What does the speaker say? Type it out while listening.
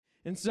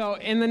And so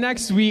in the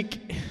next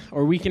week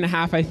or week and a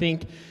half, I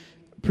think,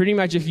 pretty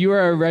much if you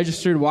are a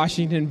registered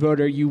Washington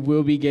voter, you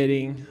will be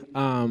getting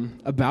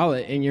a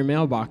ballot in your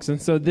mailbox.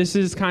 And so this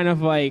is kind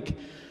of like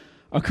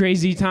a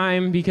crazy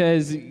time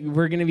because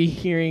we're going to be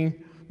hearing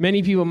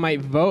many people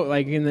might vote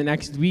like in the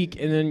next week,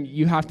 and then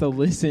you have to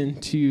listen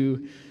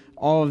to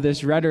all of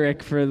this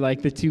rhetoric for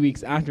like the 2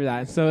 weeks after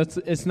that. So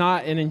it's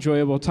not an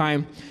enjoyable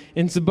time.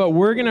 And so, but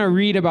we're going to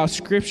read about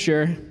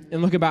Scripture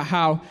and look about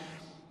how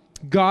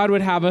God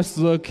would have us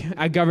look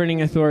at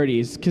governing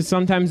authorities, because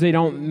sometimes they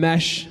don't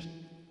mesh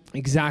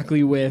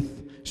exactly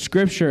with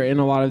Scripture in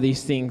a lot of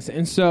these things.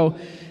 And so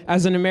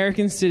as an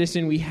American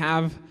citizen, we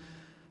have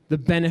the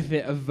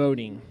benefit of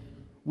voting.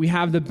 We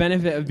have the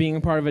benefit of being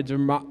a part of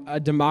a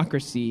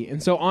democracy.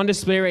 And so on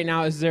display right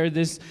now is there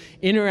this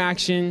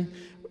interaction,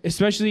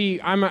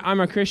 especially I'm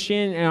a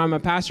Christian and I'm a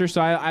pastor, so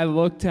I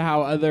look to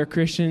how other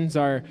Christians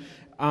are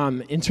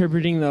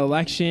interpreting the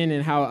election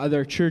and how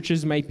other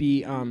churches might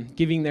be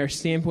giving their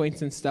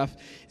standpoints and stuff.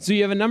 So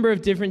you have a number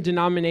of different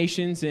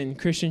denominations and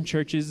Christian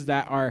churches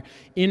that are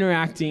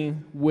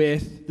interacting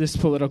with this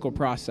political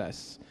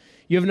process.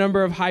 You have a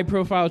number of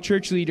high-profile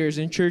church leaders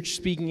and church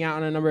speaking out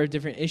on a number of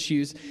different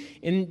issues.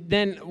 And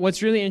then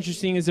what's really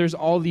interesting is there's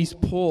all these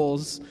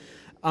polls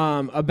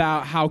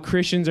about how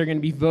Christians are going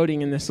to be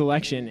voting in this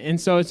election. And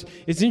so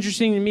it's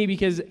interesting to me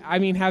because, I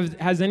mean,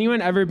 has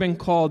anyone ever been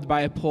called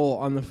by a poll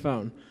on the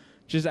phone?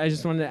 I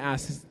just wanted to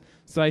ask.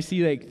 So I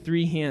see like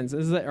 3 hands.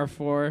 Is it or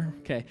 4?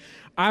 Okay.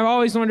 I've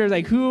always wondered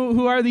like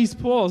who are these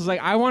polls? Like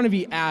I want to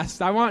be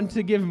asked. I want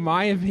to give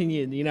my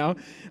opinion,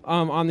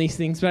 on these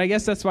things. But I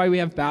guess that's why we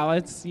have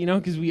ballots,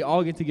 because we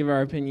all get to give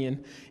our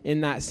opinion in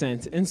that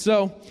sense. And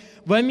so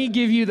let me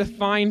give you the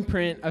fine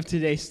print of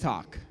today's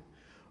talk.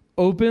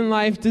 Open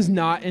Life does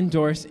not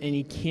endorse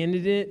any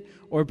candidate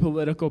or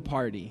political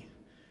party.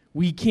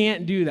 We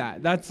can't do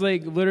that. That's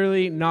like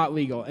literally not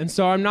legal. And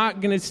so I'm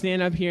not going to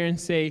stand up here and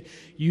say,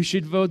 you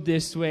should vote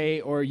this way,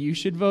 or you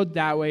should vote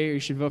that way, or you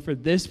should vote for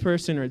this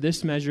person, or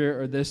this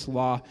measure, or this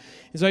law.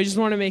 And so I just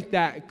want to make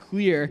that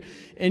clear.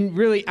 And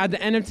really, at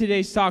the end of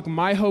today's talk,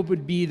 my hope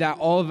would be that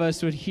all of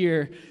us would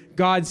hear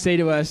God say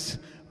to us,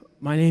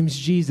 my name's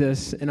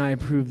Jesus, and I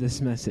approve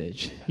this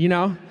message.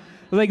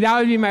 Like, that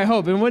would be my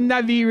hope. And wouldn't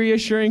that be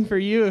reassuring for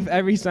you if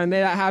every Sunday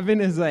that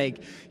happened is like,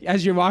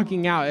 as you're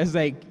walking out, it's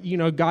like,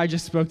 God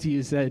just spoke to you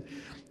and said,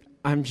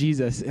 I'm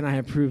Jesus, and I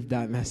approved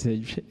that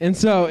message. And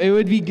so it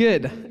would be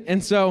good.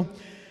 And so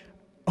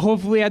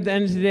hopefully at the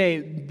end of the day,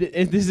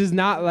 this is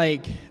not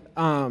like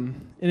an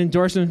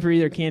endorsement for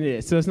either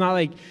candidate. So it's not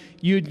like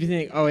you would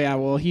think, oh yeah,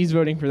 well, he's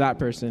voting for that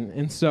person.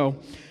 And so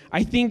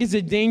I think it's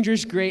a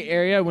dangerous gray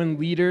area when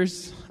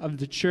leaders of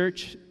the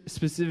church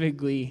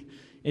specifically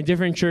in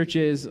different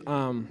churches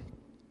kind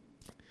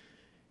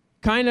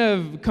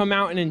of come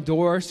out and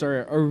endorse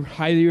or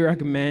highly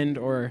recommend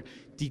or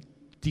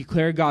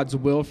declare God's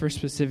will for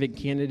specific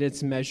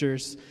candidates,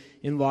 measures,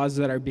 and laws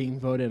that are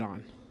being voted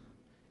on.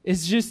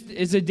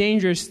 It's a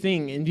dangerous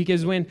thing. And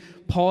because when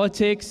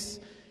politics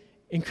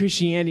and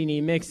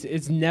Christianity mix,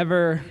 it's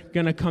never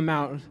going to come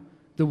out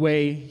the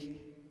way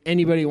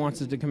anybody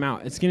wants it to come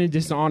out. It's going to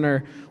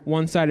dishonor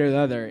one side or the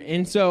other.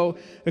 And so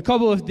a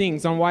couple of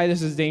things on why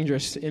this is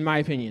dangerous, in my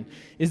opinion,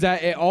 is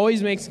that it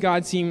always makes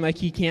God seem like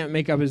he can't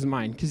make up his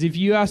mind. Because if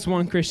you ask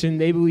one Christian,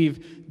 they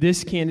believe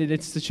this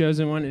candidate's the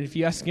chosen one. And if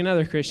you ask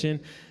another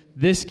Christian,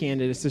 this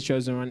candidate's the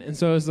chosen one. And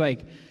so it's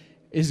like,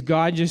 is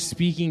God just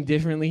speaking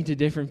differently to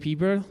different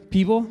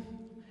people?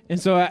 And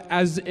so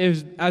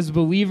as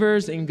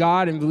believers in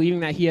God and believing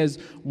that he has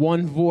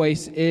one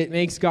voice, it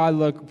makes God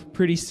look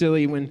pretty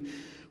silly when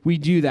we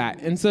do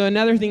that. And so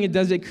another thing it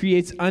does, it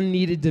creates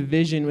unneeded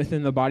division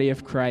within the body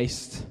of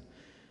Christ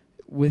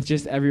with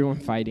just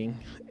everyone fighting.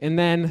 And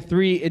then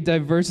 3, it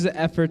diverts the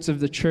efforts of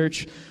the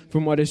church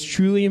from what is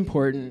truly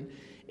important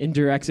and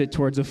directs it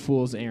towards a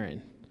fool's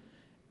errand.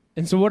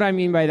 And so what I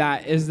mean by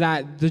that is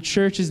that the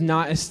church is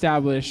not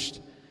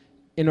established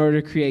in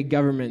order to create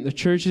government. The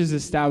church is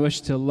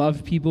established to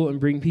love people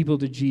and bring people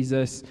to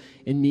Jesus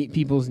and meet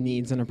people's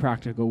needs in a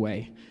practical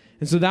way.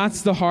 And so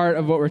that's the heart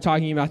of what we're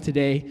talking about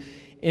today.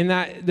 In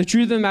that the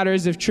truth of the matter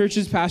is if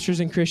churches,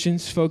 pastors, and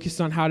Christians focused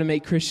on how to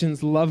make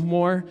Christians love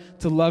more,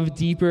 to love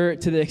deeper,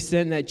 to the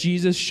extent that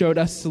Jesus showed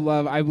us to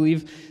love, I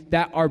believe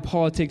that our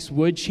politics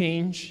would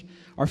change,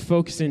 our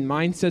focus and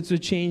mindsets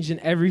would change, and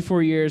every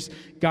 4 years,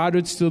 God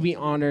would still be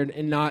honored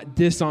and not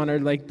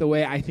dishonored like the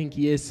way I think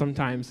he is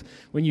sometimes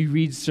when you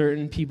read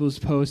certain people's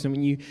posts and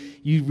when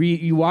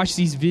you watch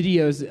these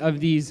videos of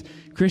these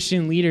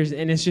Christian leaders,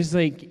 and it's just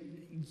like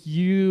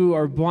you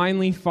are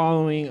blindly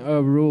following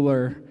a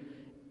ruler,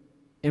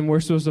 and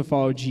we're supposed to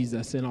follow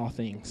Jesus in all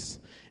things.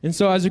 And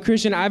so as a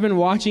Christian, I've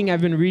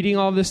been reading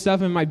all this stuff,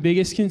 and my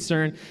biggest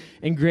concern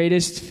and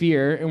greatest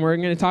fear, and we're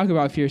going to talk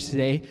about fears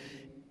today,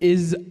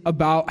 is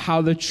about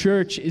how the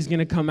church is going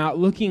to come out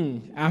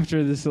looking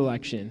after this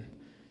election.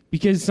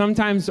 Because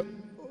sometimes,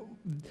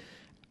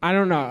 I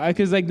don't know,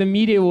 because like the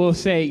media will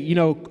say,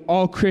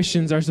 all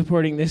Christians are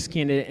supporting this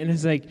candidate, and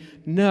it's like,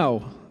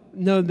 no,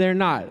 No, they're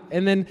not.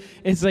 And then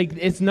it's like,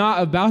 it's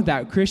not about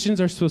that.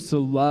 Christians are supposed to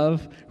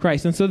love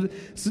Christ. And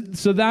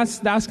so that's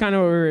kind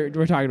of what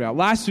we're talking about.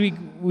 Last week,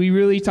 we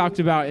really talked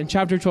about, in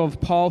chapter 12,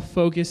 Paul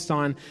focused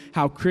on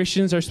how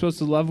Christians are supposed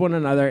to love one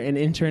another, and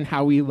in turn,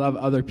 how we love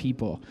other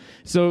people.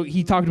 So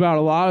he talked about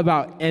a lot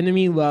about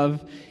enemy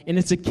love, and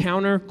it's a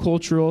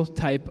countercultural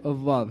type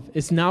of love.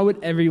 It's not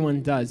what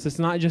everyone does. It's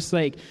not just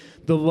like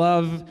the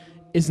love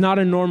is not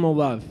a normal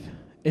love.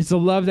 It's a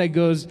love that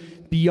goes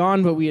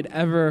beyond what we had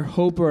ever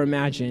hope or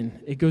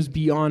imagine. It goes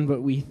beyond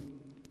what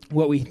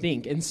we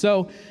think. And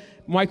so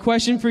my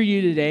question for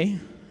you today,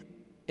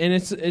 and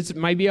it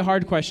might be a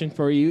hard question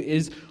for you,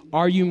 is,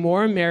 are you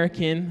more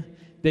American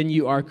than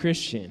you are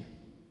Christian?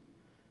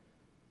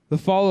 The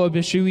follow-up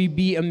is, should we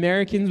be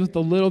Americans with a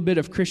little bit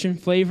of Christian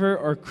flavor,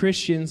 or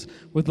Christians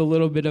with a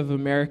little bit of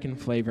American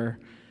flavor?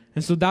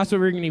 And so that's what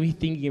we're going to be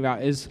thinking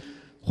about, is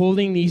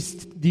holding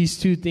these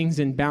two things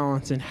in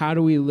balance, and how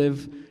do we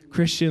live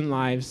Christian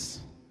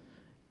lives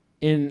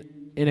in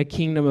a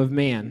kingdom of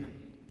man.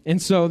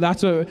 And so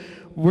that's what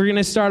we're going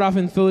to start off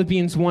in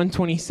Philippians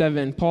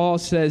 1:27. Paul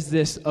says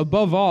this: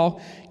 above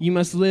all, you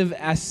must live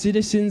as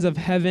citizens of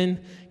heaven,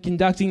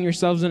 conducting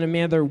yourselves in a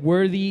manner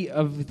worthy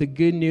of the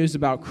good news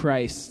about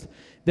Christ.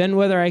 Then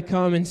whether I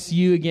come and see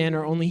you again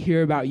or only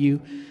hear about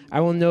you, I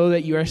will know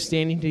that you are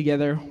standing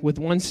together with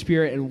one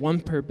spirit and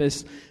one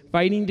purpose,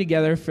 fighting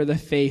together for the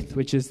faith,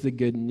 which is the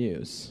good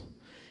news.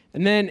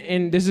 And then,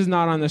 and this is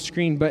not on the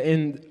screen, but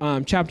in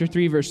chapter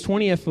 3, verse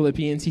 20 of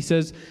Philippians, he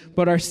says,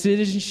 but our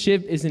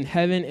citizenship is in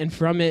heaven, and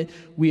from it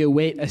we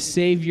await a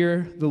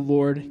Savior, the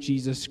Lord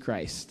Jesus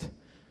Christ.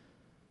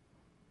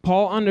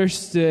 Paul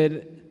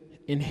understood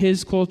in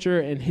his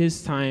culture and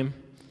his time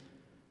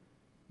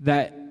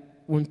that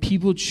when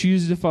people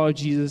choose to follow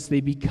Jesus, they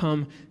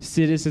become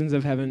citizens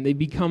of heaven. They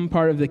become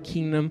part of the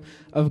kingdom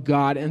of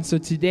God. And so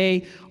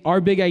today,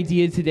 our big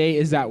idea today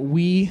is that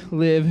we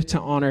live to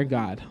honor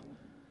God.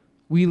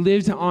 We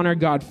live to honor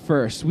God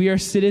first. We are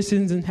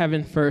citizens in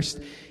heaven first,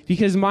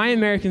 because my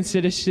American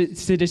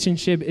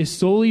citizenship is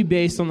solely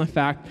based on the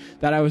fact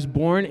that I was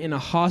born in a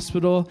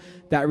hospital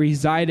that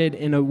resided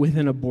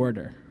within a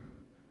border.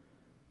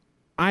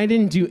 I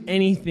didn't do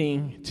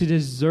anything to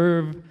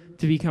deserve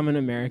to become an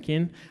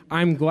American.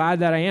 I'm glad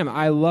that I am.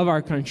 I love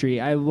our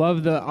country. I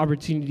love the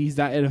opportunities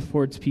that it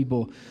affords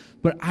people.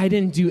 But I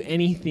didn't do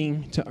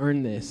anything to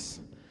earn this.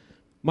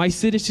 My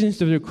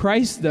citizenship of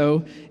Christ,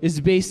 though,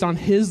 is based on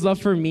his love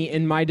for me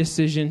and my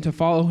decision to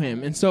follow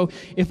him. And so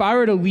if I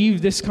were to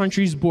leave this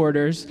country's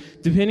borders,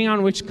 depending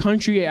on which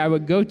country I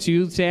would go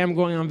to, say I'm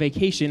going on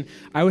vacation,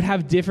 I would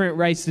have different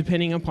rights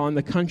depending upon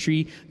the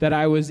country that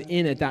I was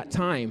in at that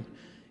time.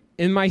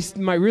 And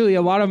my really,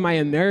 a lot of my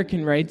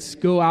American rights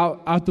go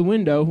out the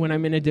window when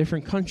I'm in a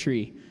different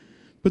country.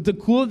 But the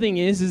cool thing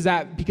is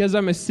that because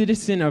I'm a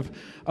citizen of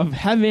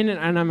heaven,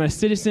 and I'm a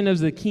citizen of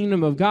the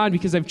kingdom of God,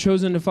 because I've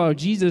chosen to follow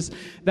Jesus,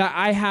 that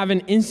I have an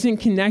instant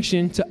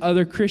connection to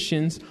other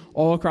Christians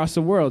all across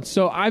the world.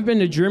 So I've been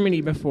to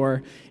Germany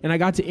before, and I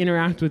got to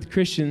interact with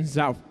Christians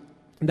that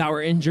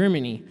were in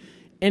Germany.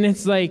 And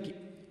it's like,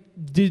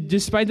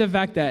 despite the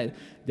fact that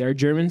they're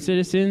German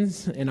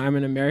citizens and I'm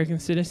an American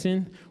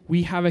citizen,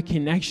 we have a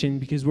connection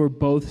because we're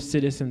both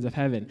citizens of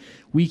heaven.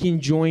 We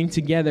can join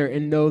together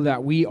and know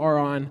that we are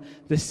on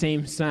the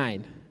same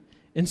side.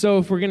 And so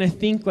if we're going to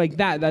think like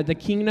that the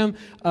kingdom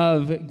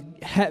of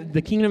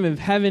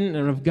heaven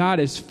and of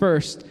God is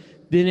first,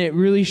 then it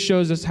really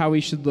shows us how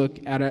we should look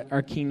at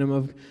our kingdom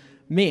of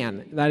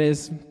man, that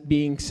is,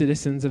 being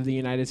citizens of the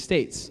United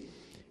States.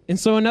 And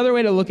so another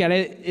way to look at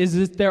it is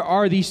that there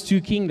are these two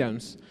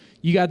kingdoms.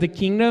 You got the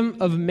kingdom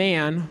of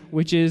man,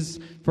 which is,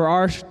 for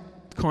our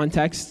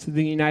context,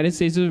 the United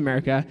States of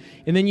America,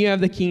 and then you have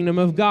the kingdom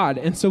of God.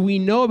 And so we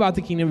know about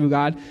the kingdom of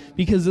God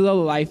because of the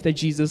life that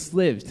Jesus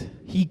lived.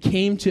 He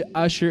came to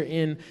usher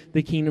in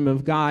the kingdom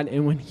of God,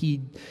 and when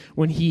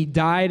he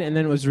died and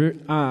then was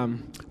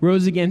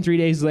rose again 3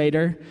 days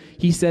later,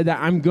 he said that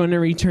I'm going to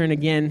return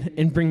again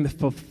and bring the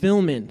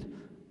fulfillment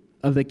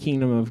of the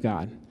kingdom of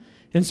God.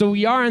 And so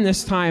we are in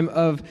this time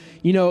of,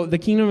 the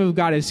kingdom of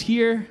God is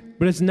here,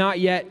 but it's not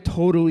yet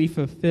totally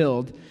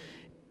fulfilled.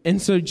 And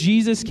so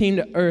Jesus came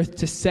to earth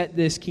to set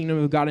this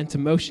kingdom of God into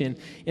motion.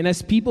 And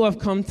as people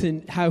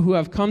who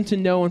have come to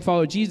know and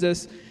follow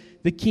Jesus,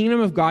 the kingdom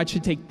of God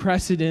should take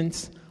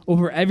precedence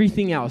over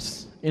everything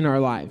else in our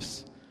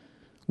lives.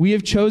 We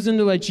have chosen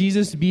to let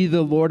Jesus be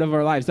the Lord of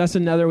our lives. That's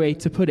another way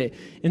to put it.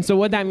 And so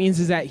what that means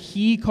is that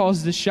he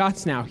calls the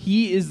shots now.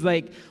 He is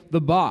like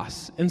the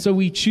boss. And so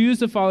we choose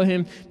to follow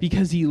him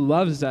because he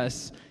loves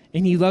us.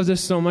 And he loves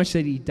us so much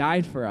that he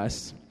died for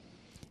us.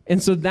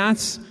 And so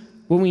that's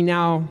what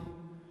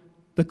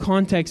the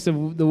context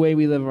of the way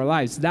we live our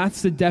lives.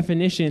 That's the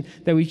definition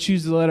that we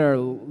choose to let our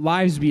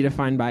lives be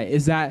defined by,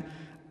 is that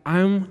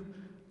I'm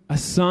a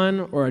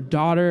son or a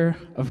daughter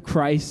of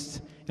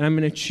Christ, and I'm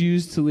going to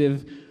choose to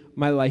live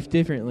my life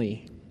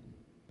differently.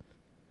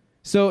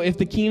 So if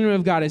the kingdom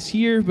of God is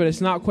here, but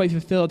it's not quite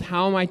fulfilled,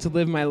 how am I to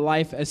live my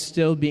life as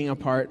still being a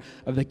part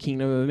of the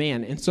kingdom of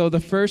man? And so the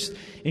first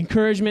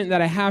encouragement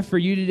that I have for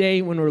you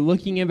today when we're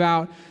looking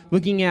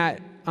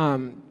at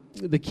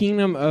the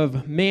kingdom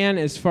of man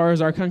as far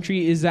as our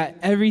country is that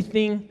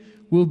everything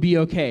will be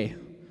okay.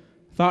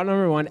 Thought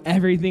number one,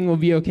 everything will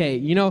be okay.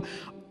 You know,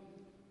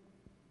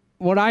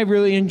 what I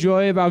really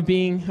enjoy about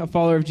being a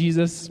follower of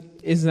Jesus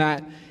is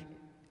that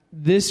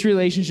this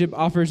relationship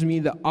offers me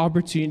the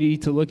opportunity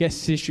to look at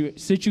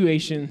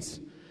situations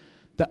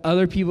that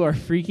other people are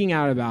freaking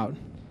out about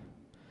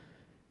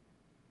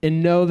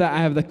and know that I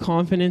have the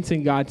confidence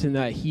in God to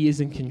know that He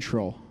is in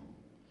control.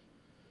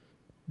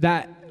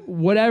 That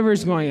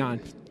whatever's going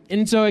on.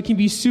 And so it can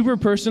be super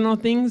personal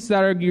things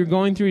that you're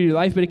going through your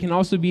life, but it can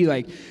also be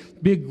like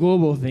big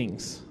global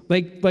things.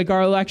 Like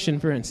our election,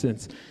 for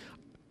instance.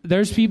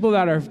 There's people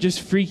that are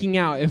just freaking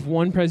out if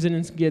one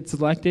president gets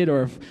elected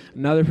or if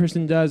another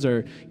person does,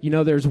 or, you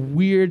know, there's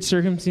weird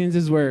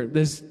circumstances where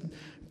this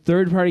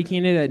third-party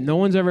candidate that no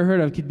one's ever heard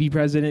of could be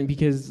president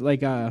because it's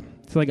like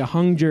a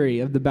hung jury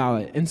of the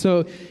ballot. And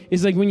so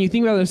it's like when you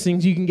think about those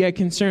things, you can get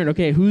concerned.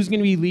 Okay, who's going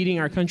to be leading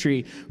our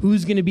country?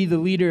 Who's going to be the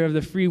leader of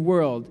the free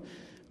world?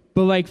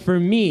 But like for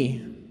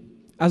me,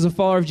 as a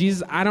follower of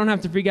Jesus, I don't have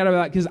to freak out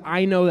about it because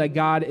I know that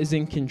God is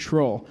in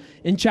control.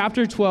 In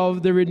chapter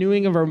 12, the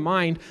renewing of our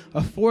mind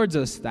affords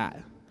us that.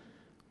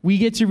 We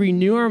get to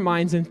renew our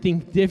minds and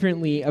think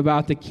differently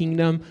about the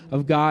kingdom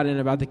of God and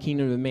about the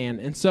kingdom of man.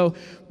 And so,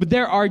 but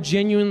there are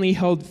genuinely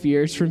held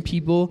fears from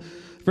people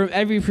from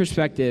every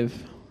perspective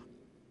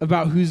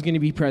about who's going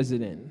to be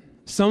president.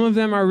 Some of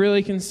them are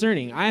really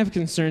concerning. I have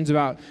concerns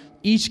about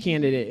each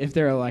candidate if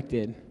they're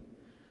elected.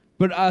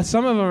 But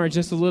some of them are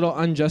just a little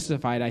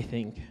unjustified, I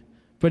think.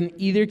 But in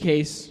either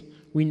case,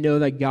 we know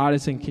that God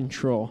is in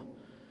control.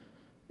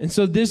 And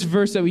so this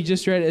verse that we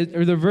just read,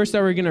 or the verse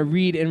that we're going to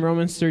read in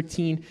Romans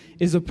 13,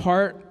 is a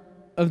part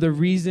of the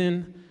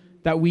reason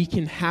that we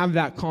can have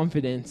that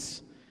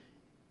confidence.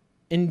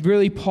 And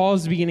really,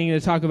 Paul's beginning to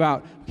talk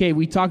about, okay,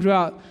 we talked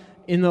about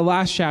in the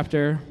last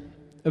chapter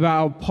about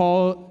how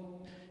Paul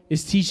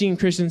is teaching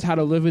Christians how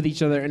to live with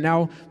each other, and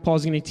now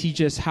Paul's going to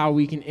teach us how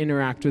we can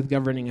interact with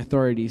governing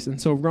authorities.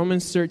 And so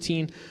Romans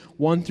 13,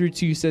 1 through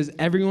 2 says,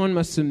 everyone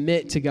must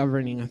submit to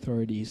governing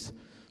authorities.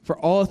 For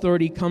all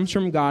authority comes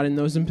from God, and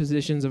those in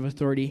positions of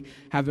authority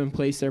have been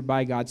placed there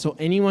by God. So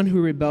anyone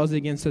who rebels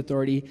against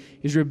authority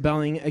is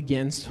rebelling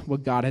against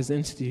what God has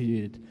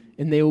instituted,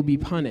 and they will be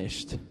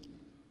punished.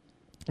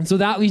 And so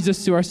that leads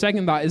us to our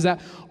second thought, is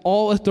that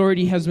all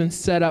authority has been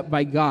set up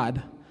by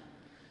God.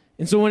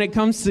 And so when it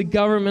comes to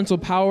governmental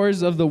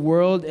powers of the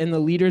world and the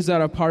leaders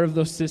that are part of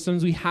those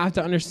systems, we have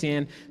to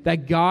understand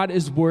that God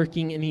is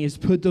working and He has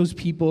put those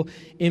people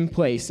in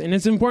place. And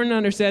it's important to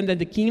understand that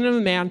the kingdom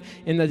of man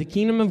and that the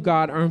kingdom of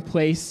God are in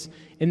place,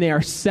 and they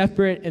are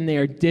separate and they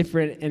are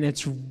different,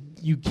 and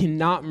you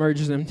cannot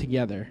merge them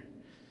together.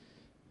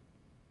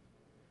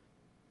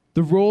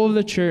 The role of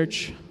the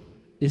church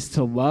is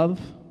to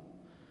love,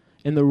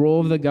 and the role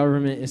of the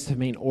government is to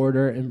maintain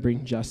order and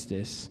bring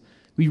justice.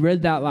 We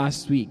read that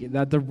last week,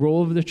 that the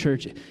role of the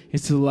church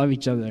is to love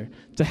each other,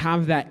 to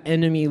have that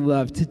enemy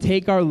love, to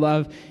take our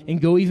love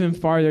and go even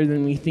farther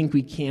than we think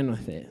we can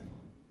with it.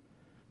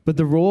 But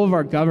the role of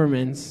our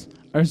governments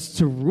is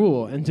to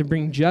rule and to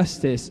bring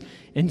justice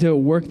and to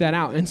work that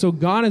out. And so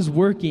God is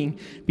working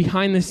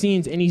behind the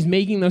scenes, and He's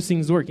making those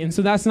things work. And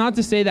so that's not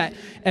to say that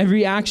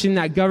every action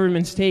that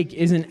governments take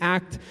is an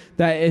act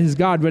that is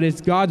God, but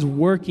it's God's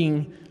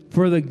working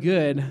for the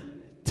good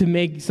to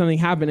make something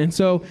happen. And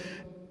so,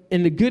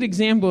 and a good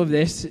example of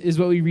this is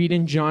what we read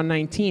in John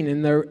 19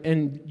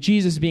 and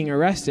Jesus being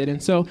arrested.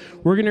 And so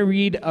we're going to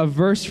read a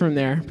verse from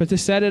there. But to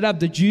set it up,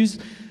 the Jews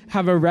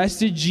have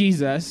arrested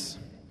Jesus,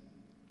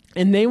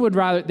 and they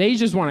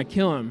just want to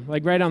kill Him,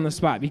 like right on the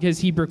spot, because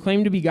He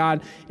proclaimed to be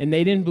God, and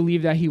they didn't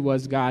believe that He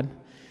was God.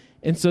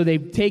 And so they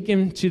take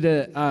Him to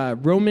the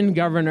Roman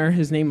governor.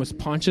 His name was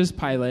Pontius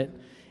Pilate.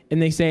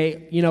 And they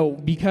say,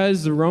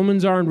 because the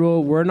Romans are in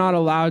rule, we're not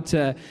allowed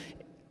to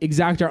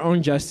exact our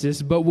own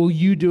justice, but will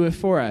you do it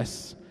for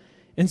us?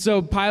 And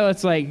so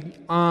Pilate's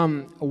like,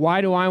 why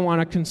do I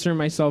want to concern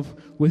myself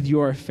with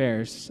your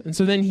affairs? And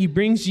so then he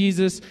brings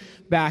Jesus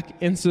back.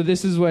 And so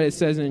this is what it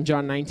says in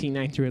John 19,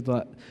 9 through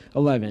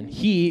 11.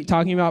 He,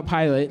 talking about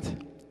Pilate,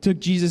 took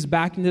Jesus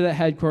back into the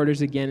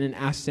headquarters again and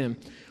asked him,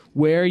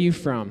 where are you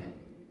from?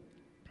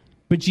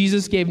 But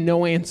Jesus gave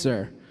no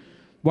answer.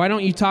 Why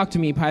don't you talk to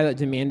me? Pilate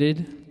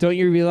demanded. Don't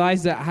you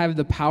realize that I have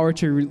the power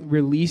to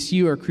release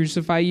you or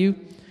crucify you?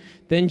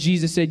 Then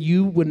Jesus said,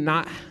 you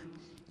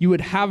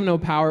would have no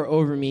power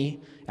over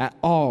me at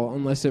all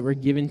unless it were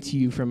given to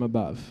you from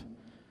above.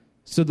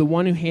 So the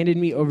one who handed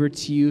me over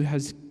to you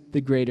has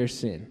the greater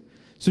sin.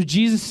 So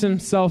Jesus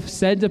Himself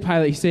said to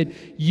Pilate, He said,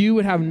 you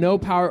would have no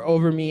power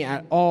over me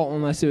at all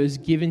unless it was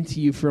given to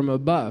you from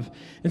above.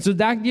 And so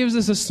that gives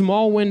us a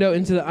small window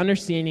into the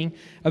understanding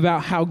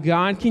about how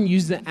God can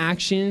use the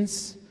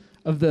actions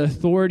of the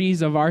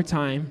authorities of our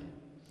time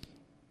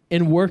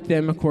and work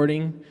them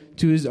according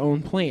to His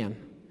own plan.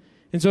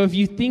 And so if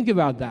you think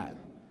about that,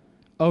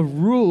 a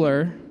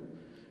ruler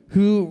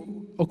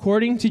who,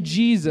 according to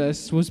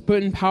Jesus, was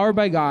put in power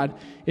by God,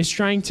 is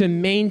trying to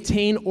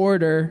maintain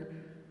order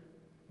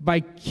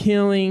by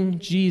killing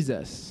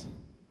Jesus.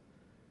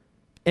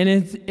 And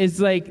it's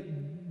like,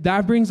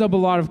 that brings up a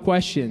lot of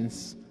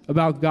questions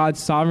about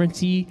God's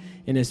sovereignty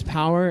and his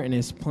power and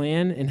his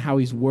plan and how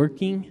he's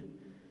working.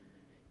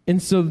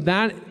 And so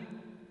that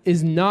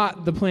is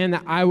not the plan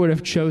that I would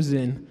have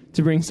chosen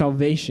to bring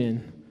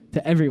salvation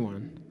to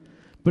everyone.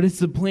 But it's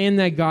the plan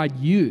that God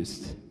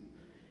used.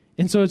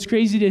 And so it's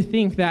crazy to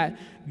think that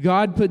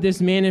God put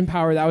this man in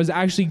power that was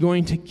actually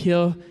going to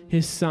kill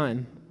his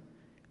son,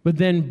 but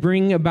then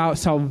bring about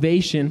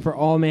salvation for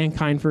all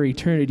mankind for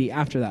eternity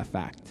after that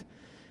fact.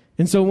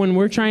 And so when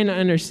we're trying to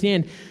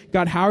understand,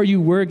 God, how are you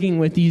working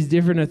with these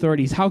different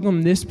authorities? How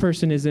come this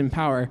person is in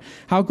power?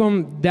 How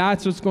come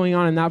that's what's going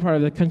on in that part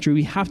of the country?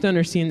 We have to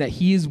understand that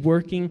he is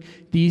working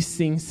these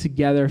things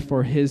together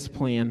for his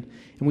plan,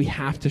 and we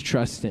have to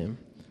trust him.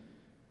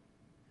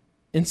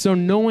 And so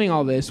knowing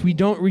all this, we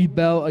don't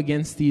rebel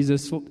against these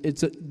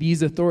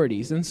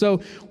authorities. And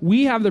so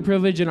we have the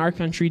privilege in our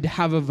country to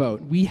have a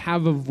vote. We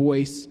have a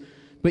voice.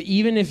 But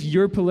even if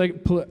your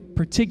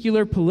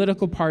particular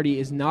political party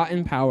is not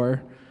in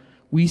power,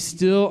 we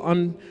still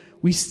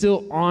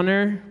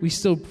honor, we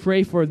still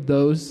pray for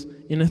those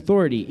in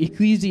authority.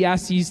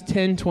 Ecclesiastes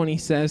 10:20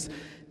 says,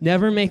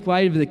 "Never make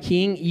light of the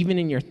king, even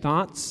in your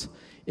thoughts,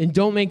 and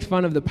don't make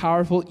fun of the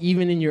powerful,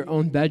 even in your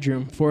own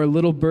bedroom, for a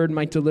little bird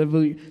might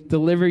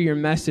deliver your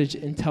message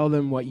and tell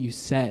them what you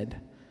said."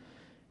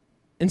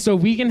 And so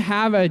we can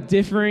have a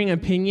differing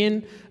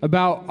opinion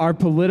about our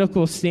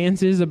political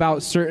stances,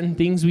 about certain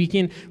things. We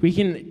can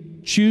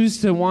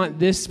choose to want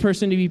this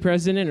person to be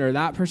president or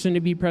that person to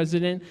be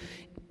president.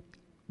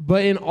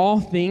 But in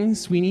all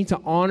things, we need to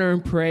honor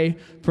and pray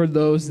for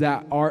those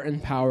that are in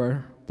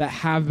power, that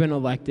have been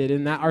elected,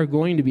 and that are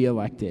going to be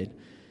elected.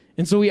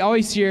 And so we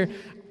always hear,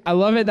 I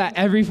love it that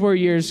every 4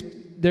 years,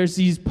 there's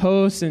these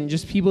posts and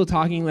just people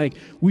talking like,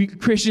 we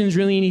Christians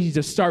really need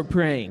to start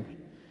praying.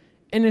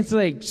 And it's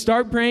like,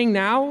 start praying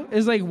now?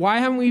 It's like, why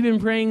haven't we been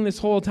praying this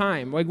whole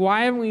time? Like,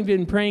 why haven't we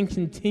been praying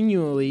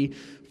continually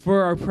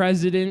for our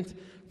president,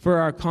 for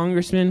our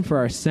congressmen, for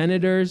our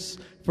senators,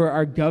 for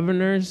our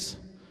governors,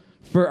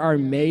 for our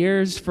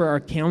mayors, for our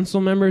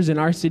council members in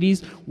our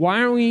cities?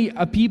 Why aren't we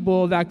a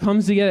people that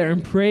comes together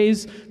and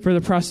prays for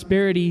the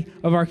prosperity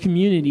of our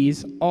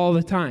communities all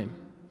the time?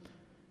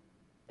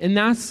 And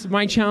that's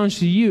my challenge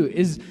to you,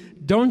 is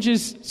don't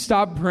just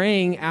stop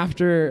praying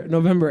after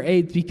November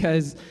 8th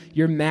because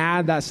you're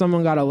mad that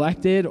someone got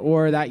elected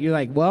or that you're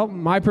like, well,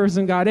 my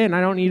person got in, I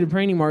don't need to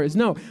pray anymore.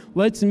 No,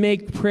 let's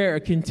make prayer a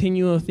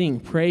continual thing.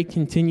 Pray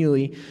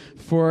continually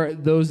for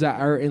those that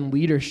are in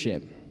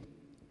leadership.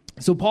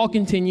 So Paul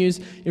continues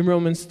in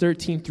Romans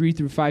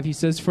 13:3-5. He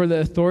says, "For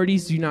the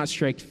authorities do not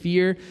strike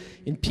fear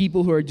in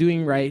people who are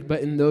doing right,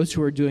 but in those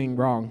who are doing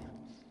wrong.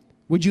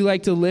 Would you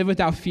like to live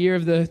without fear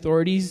of the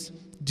authorities?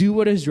 Do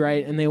what is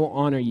right, and they will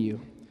honor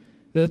you.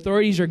 The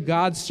authorities are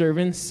God's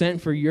servants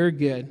sent for your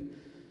good.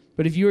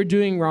 But if you are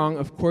doing wrong,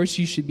 of course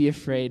you should be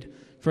afraid,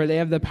 for they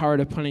have the power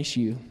to punish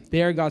you.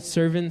 They are God's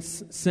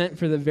servants sent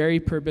for the very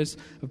purpose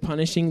of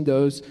punishing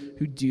those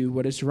who do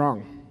what is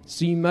wrong.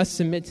 So you must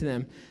submit to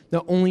them,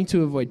 not only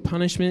to avoid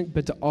punishment,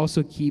 but to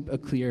also keep a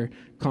clear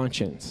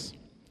conscience."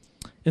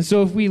 And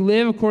so if we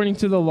live according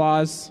to the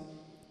laws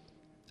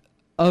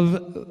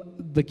of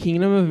the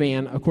kingdom of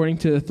man, according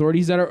to the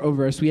authorities that are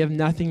over us, we have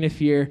nothing to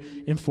fear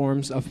in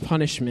forms of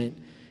punishment.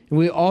 And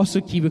we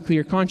also keep a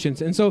clear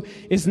conscience. And so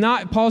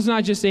Paul's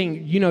not just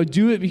saying,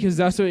 do it because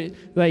that's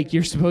what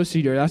you're supposed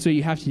to do, or that's what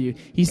you have to do.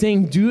 He's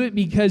saying do it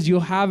because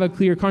you'll have a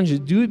clear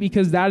conscience. Do it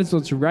because that is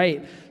what's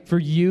right for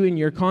you in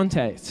your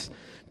context.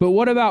 But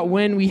what about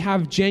when we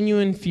have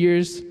genuine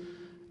fears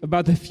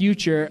about the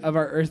future of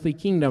our earthly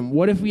kingdom?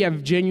 What if we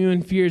have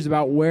genuine fears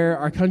about where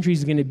our country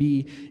is going to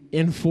be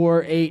in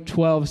 4, 8,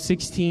 12,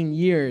 16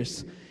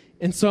 years?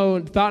 And so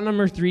thought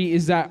number 3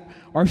 is that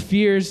our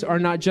fears are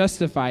not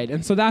justified.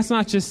 And so that's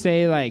not just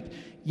say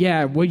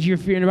what you're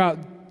fearing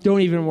about,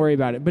 don't even worry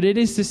about it. But it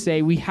is to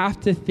say we have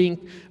to think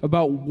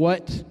about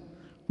what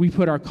we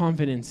put our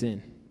confidence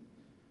in.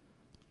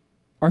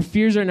 Our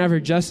fears are never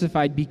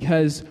justified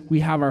because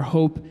we have our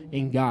hope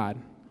in God.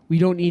 We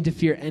don't need to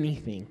fear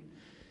anything.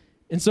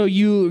 And so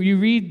you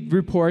read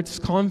reports,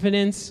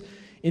 confidence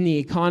in the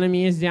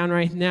economy is down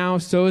right now,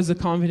 so is the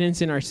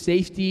confidence in our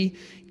safety.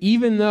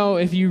 Even though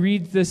if you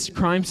read this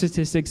crime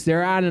statistics,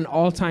 they're at an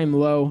all-time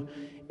low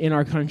in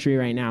our country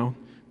right now.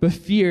 But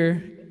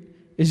fear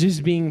is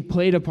just being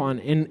played upon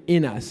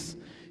in us.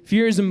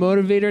 Fear is a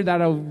motivator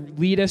that'll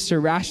lead us to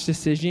rash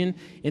decision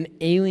and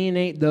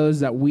alienate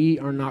those that we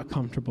are not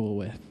comfortable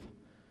with.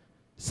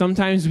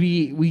 Sometimes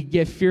we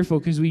get fearful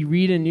because we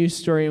read a news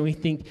story and we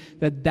think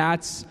that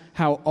that's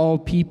how all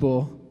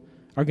people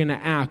are going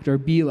to act or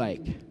be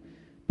like.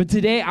 But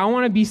today, I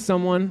want to be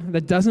someone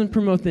that doesn't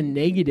promote the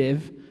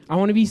negative. I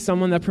want to be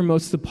someone that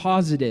promotes the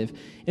positive.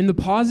 And the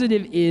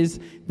positive is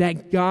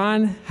that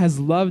God has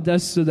loved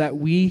us so that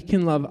we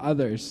can love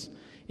others.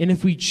 And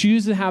if we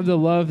choose to have the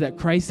love that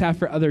Christ had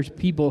for other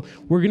people,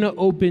 we're going to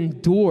open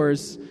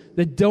doors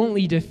that don't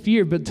lead to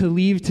fear, but to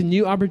lead to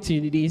new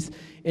opportunities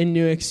and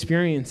new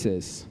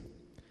experiences.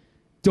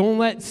 Don't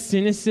let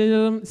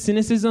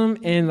cynicism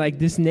and like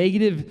this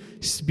negative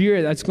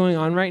spirit that's going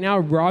on right now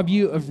rob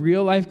you of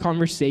real life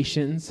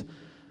conversations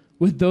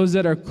with those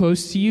that are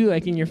close to you,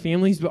 like in your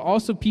families, but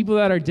also people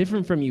that are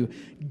different from you.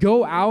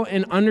 Go out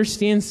and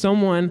understand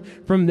someone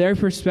from their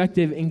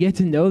perspective and get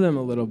to know them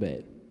a little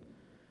bit.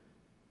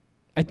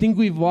 I think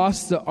we've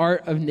lost the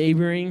art of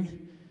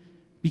neighboring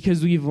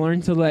because we've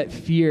learned to let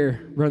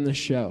fear run the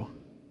show.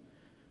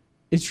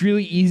 It's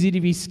really easy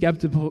to be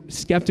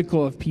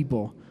skeptical of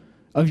people,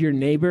 of your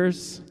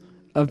neighbors,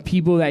 of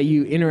people that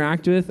you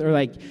interact with, or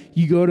like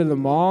you go to the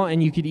mall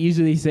and you could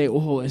easily say,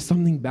 oh, is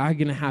something bad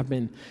going to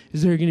happen?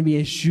 Is there going to be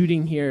a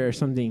shooting here or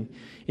something?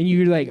 And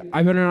you're like,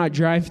 I better not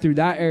drive through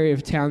that area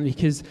of town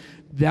because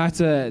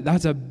that's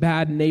a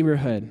bad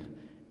neighborhood.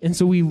 And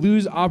so we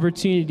lose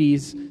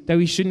opportunities that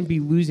we shouldn't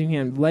be losing,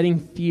 and letting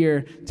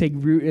fear take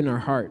root in our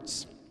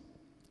hearts.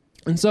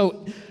 And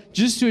so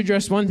just to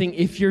address one thing,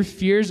 if your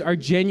fears are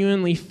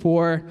genuinely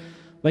for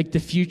like the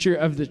future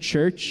of the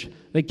church,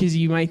 like, because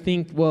you might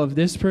think, well, if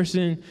this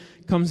person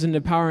comes into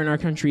power in our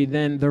country,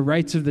 then the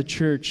rights of the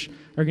church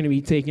are going to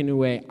be taken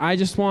away. I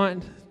just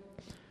want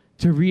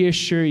to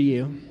reassure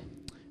you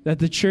that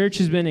the church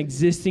has been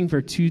existing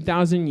for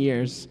 2,000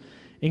 years,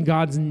 and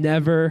God's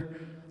never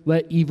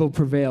let evil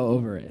prevail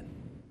over it.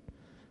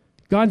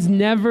 God's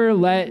never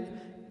let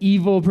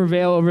evil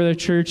prevail over the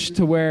church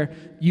to where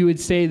you would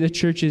say the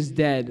church is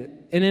dead.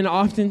 And then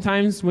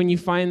oftentimes when you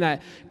find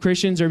that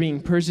Christians are being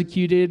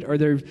persecuted or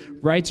their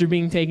rights are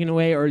being taken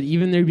away or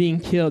even they're being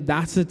killed,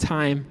 that's the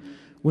time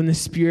when the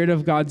Spirit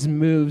of God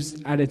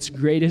moves at its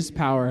greatest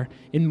power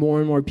and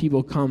more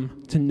people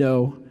come to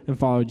know and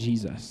follow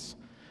Jesus.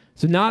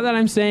 So not that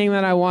I'm saying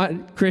that I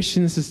want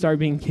Christians to start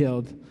being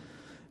killed.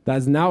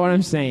 That's not what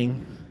I'm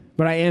saying.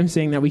 But I am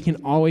saying that we can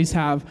always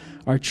have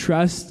our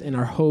trust and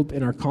our hope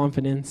and our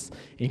confidence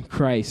in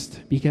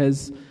Christ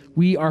because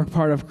we are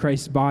part of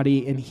Christ's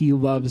body, and he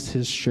loves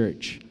his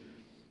church.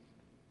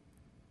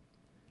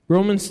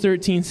 Romans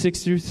 13,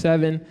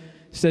 6-7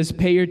 says,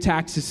 pay your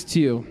taxes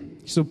too.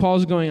 So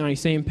Paul's going on. He's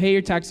saying, pay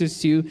your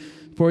taxes too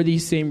for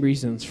these same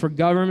reasons. For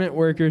government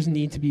workers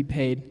need to be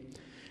paid.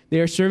 They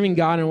are serving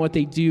God in what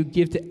they do.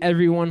 Give to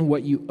everyone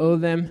what you owe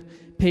them.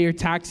 Pay your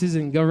taxes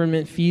and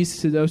government fees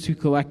to those who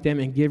collect them,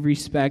 and give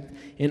respect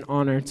and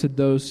honor to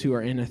those who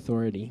are in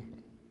authority.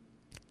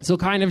 So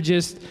kind of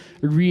just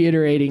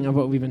reiterating of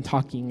what we've been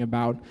talking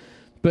about.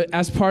 But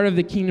as part of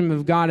the kingdom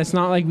of God, it's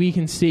not like we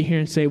can sit here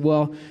and say,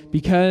 well,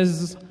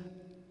 because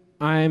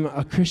I'm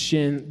a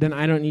Christian, then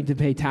I don't need to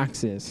pay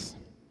taxes.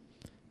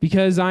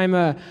 Because I'm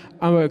a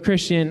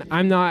Christian,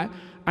 I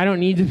don't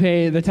need to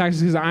pay the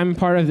taxes because I'm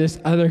part of this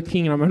other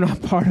kingdom. I'm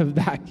not part of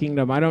that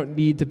kingdom. I don't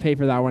need to pay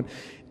for that one.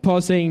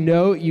 Paul's saying,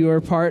 no, you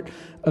are part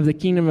of the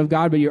kingdom of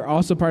God, but you're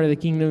also part of the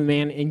kingdom of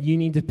man, and you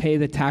need to pay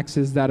the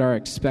taxes that are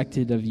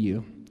expected of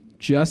you,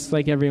 just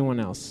like everyone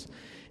else.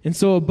 And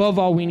so above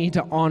all, we need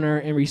to honor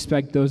and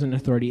respect those in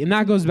authority. And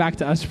that goes back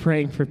to us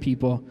praying for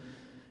people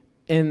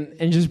and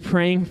just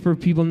praying for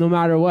people no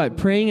matter what,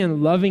 praying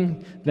and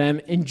loving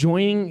them and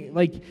joining,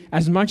 like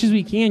as much as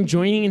we can,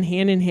 joining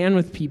in hand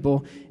with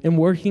people and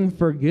working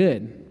for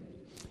good.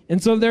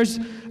 And so there's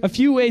a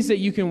few ways that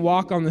you can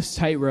walk on this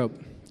tightrope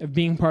of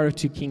being part of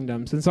two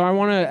kingdoms. And so I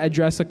want to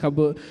address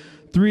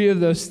three of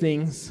those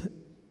things,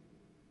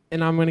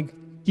 and I'm going to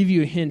give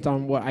you a hint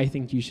on what I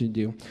think you should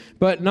do.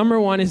 But number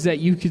one is that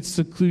you could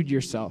seclude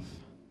yourself.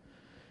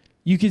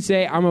 You could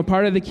say, I'm a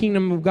part of the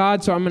kingdom of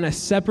God, so I'm going to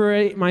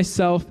separate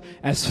myself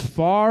as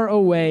far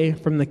away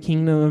from the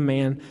kingdom of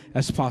man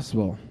as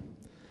possible.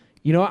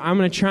 You know what? I'm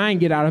going to try and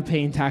get out of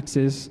paying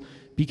taxes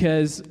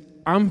because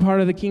I'm part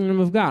of the kingdom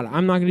of God.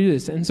 I'm not going to do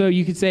this. And so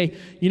you could say,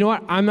 you know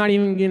what? I'm not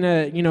even going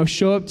to,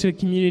 show up to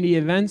community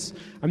events.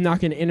 I'm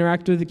not going to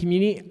interact with the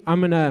community.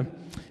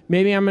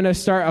 Maybe I'm going to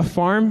start a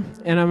farm,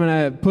 and I'm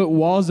going to put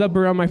walls up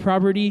around my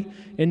property,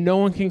 and no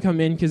one can come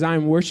in because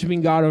I'm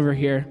worshiping God over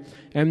here,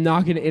 and I'm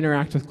not going to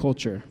interact with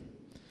culture.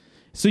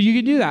 So you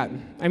could do that.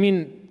 I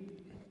mean,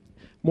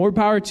 more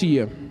power to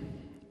you.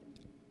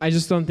 I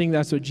just don't think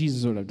that's what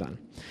Jesus would have done.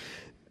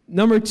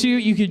 Number two,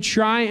 you could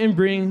try and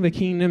bring the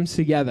kingdoms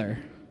together.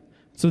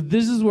 So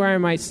this is where I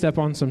might step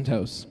on some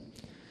toes.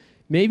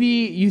 Maybe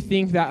you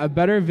think that a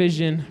better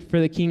vision for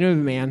the kingdom of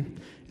man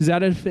is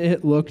that if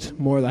it looked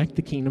more like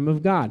the kingdom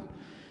of God.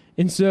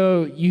 And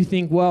so you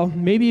think, well,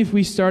 maybe if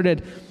we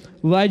started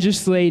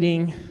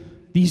legislating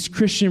these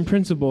Christian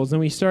principles and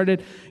we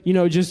started,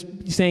 just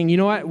saying, you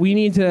know what, we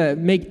need to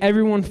make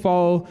everyone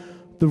follow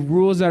the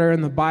rules that are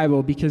in the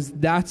Bible because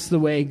that's the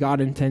way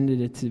God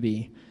intended it to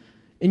be.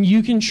 And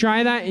you can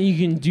try that and you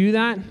can do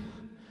that,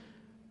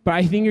 but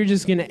I think you're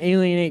just going to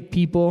alienate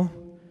people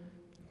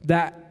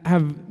that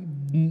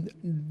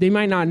they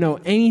might not know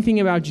anything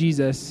about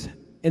Jesus,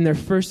 and their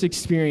first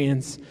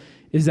experience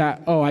is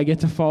that, I get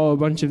to follow a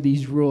bunch of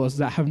these rules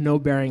that have no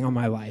bearing on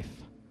my life.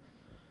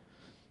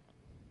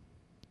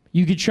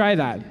 You could try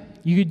that.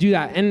 You could do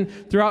that.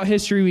 And throughout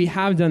history, we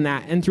have done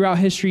that. And throughout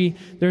history,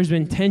 there's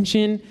been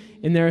tension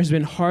and there has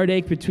been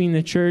heartache between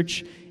the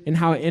church and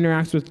how it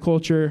interacts with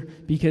culture,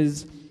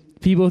 because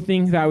people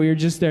think that we are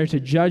just there to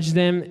judge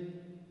them,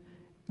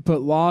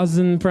 put laws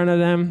in front of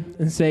them,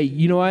 and say,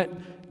 you know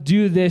what?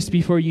 Do this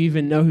before you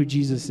even know who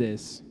Jesus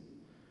is.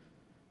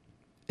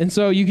 And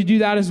so you could do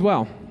that as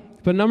well.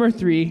 But number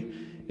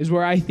 3 is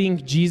where I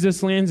think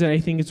Jesus lands, and I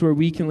think it's where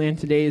we can land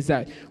today, is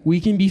that we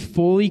can be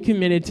fully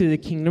committed to the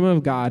kingdom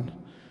of God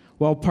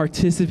while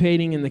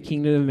participating in the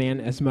kingdom of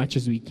man as much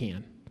as we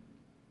can.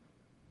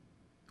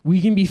 We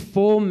can be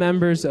full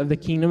members of the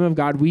kingdom of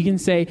God. We can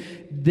say,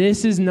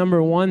 this is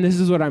number 1, this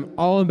is what I'm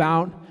all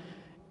about.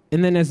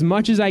 And then as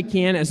much as I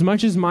can, as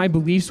much as my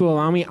beliefs will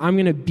allow me, I'm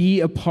going to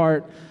be a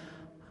part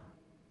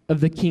of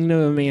the kingdom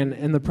of man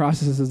and the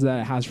processes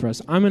that it has for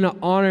us. I'm going to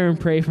honor and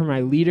pray for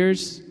my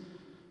leaders.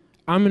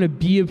 I'm going to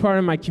be a part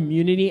of my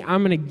community.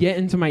 I'm going to get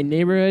into my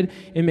neighborhood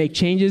and make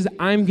changes.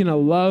 I'm going to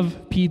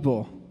love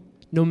people,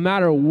 no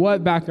matter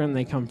what background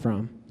they come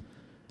from.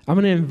 I'm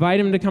going to invite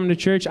them to come to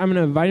church. I'm going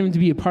to invite them to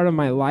be a part of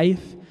my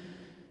life.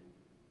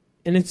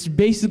 And it's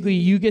basically,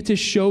 you get to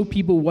show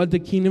people what the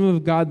kingdom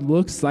of God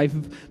looks like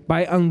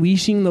by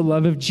unleashing the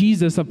love of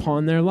Jesus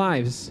upon their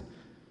lives.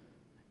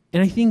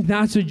 And I think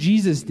that's what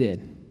Jesus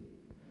did.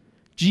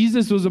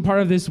 Jesus was a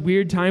part of this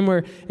weird time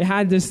where it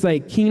had this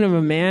like kingdom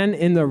of man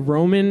in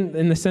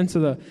the sense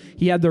of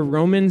he had the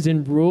Romans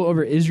in rule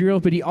over Israel,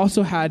 but he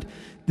also had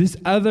this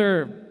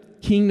other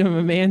kingdom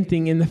of man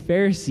thing in the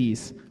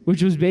Pharisees,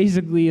 which was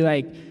basically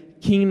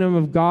like kingdom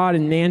of God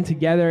and man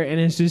together,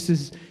 and it's just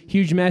this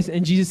huge mess.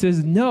 And Jesus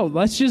says, no,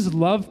 let's just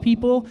love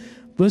people.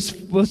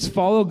 Let's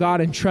follow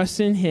God and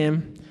trust in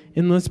him,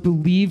 and let's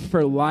believe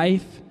for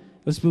life.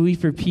 Let's believe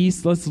for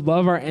peace. Let's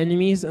love our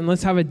enemies, and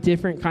let's have a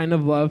different kind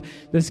of love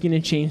that's going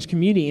to change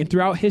community. And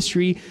throughout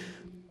history,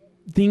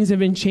 things have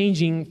been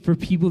changing for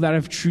people that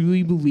have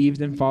truly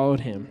believed and followed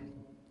him.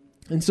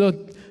 And so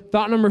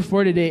thought number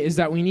 4 today is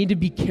that we need to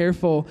be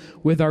careful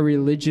with our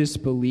religious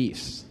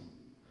beliefs.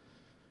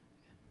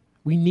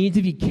 We need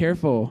to be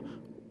careful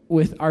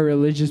with our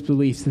religious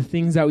beliefs, the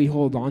things that we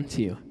hold on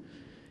to.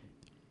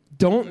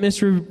 Don't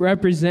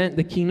misrepresent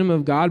the kingdom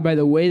of God by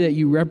the way that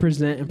you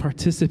represent and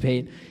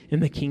participate in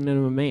the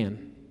kingdom of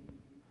man.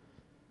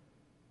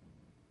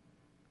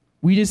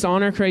 We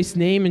dishonor Christ's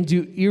name and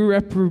do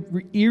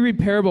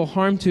irreparable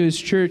harm to his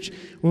church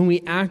when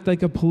we act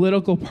like a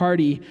political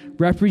party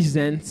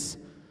represents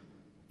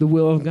the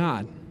will of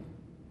God.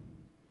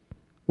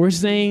 We're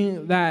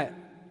saying that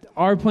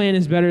our plan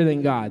is better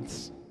than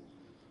God's,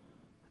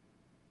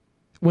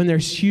 when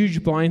there's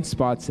huge blind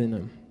spots in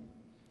them.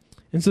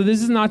 And so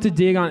this is not to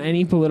dig on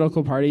any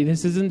political party.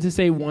 This isn't to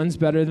say one's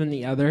better than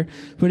the other,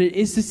 but it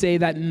is to say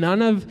that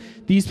none of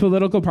these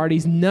political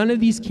parties, none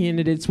of these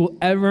candidates will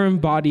ever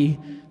embody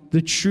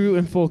the true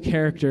and full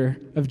character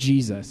of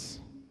Jesus.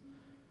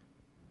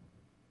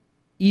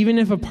 Even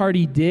if a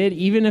party did,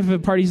 even if a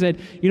party said,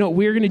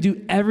 we're going to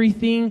do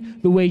everything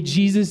the way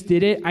Jesus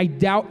did it, I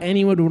doubt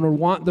anyone would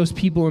want those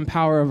people in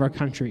power of our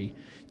country.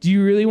 Do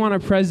you really want a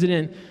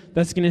president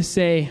that's going to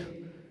say,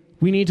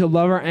 we need to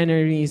love our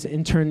enemies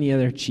and turn the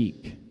other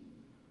cheek?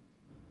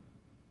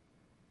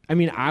 I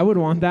mean, I would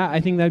want that.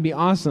 I think that'd be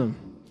awesome.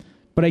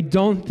 But I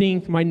don't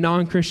think my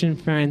non-Christian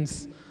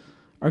friends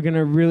are going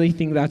to really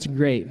think that's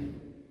great.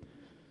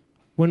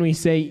 When we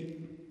say,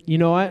 you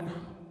know what?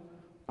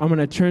 I'm going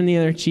to turn the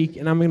other cheek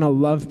and I'm going to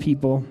love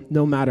people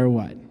no matter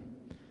what.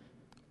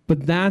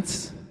 But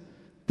that's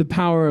the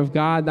power of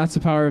God. That's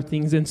the power of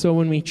things. And so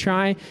when we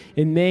try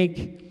and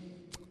make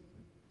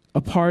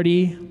a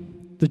party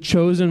the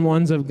chosen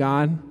ones of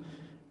God,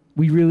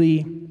 we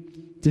really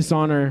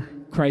dishonor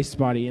Christ's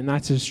body, and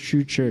that's his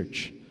true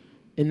church.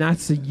 And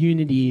that's the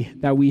unity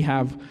that we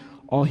have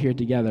all here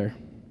together.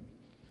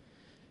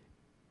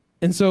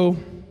 And so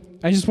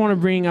I just want to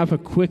bring up a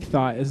quick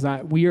thought, is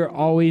that we are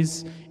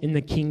always in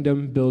the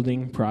kingdom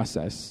building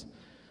process.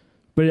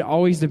 But it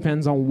always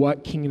depends on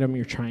what kingdom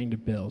you're trying to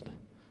build.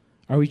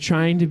 Are we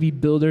trying to be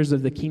builders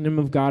of the kingdom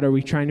of God, or are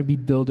we trying to be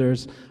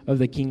builders of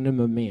the kingdom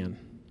of man?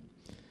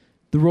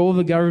 The role of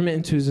the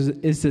government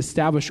is to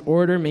establish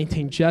order,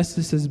 maintain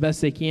justice as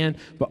best they can,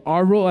 but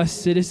our role as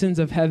citizens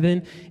of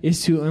heaven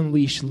is to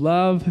unleash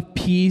love,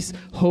 peace,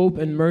 hope,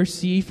 and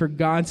mercy for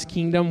God's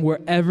kingdom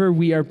wherever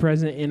we are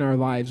present in our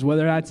lives,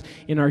 whether that's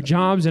in our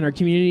jobs, in our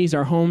communities,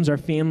 our homes, our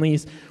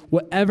families,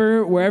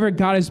 wherever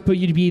God has put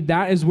you to be,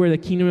 that is where the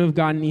kingdom of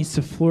God needs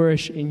to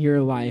flourish in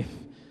your life.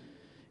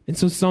 And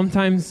so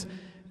sometimes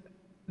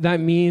that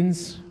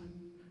means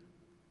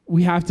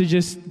we have to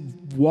just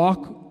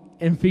walk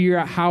and figure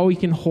out how we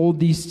can hold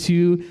these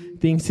two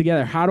things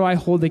together. How do I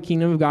hold the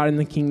kingdom of God and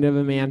the kingdom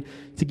of man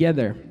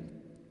together?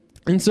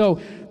 And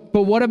so,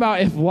 but what about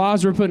if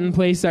laws were put in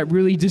place that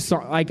really just,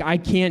 I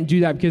can't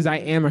do that because I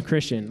am a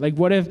Christian? Like,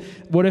 what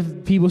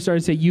if people started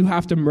to say, you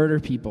have to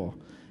murder people?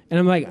 And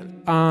I'm like,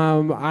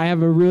 I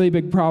have a really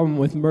big problem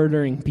with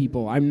murdering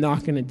people. I'm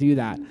not going to do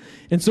that.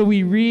 And so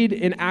we read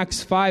in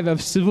Acts 5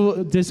 of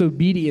civil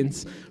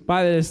disobedience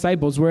by the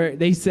disciples where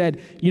they said,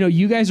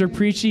 you guys are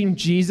preaching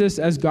Jesus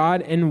as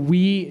God and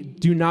we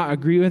do not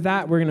agree with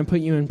that. We're going to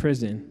put you in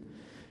prison.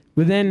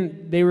 But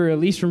then they were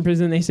released from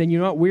prison. They said,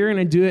 what, we're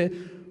going to do it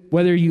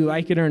whether you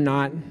like it or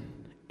not.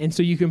 And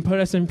so you can put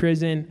us in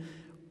prison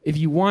if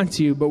you want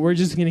to, but we're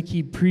just going to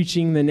keep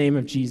preaching the name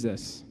of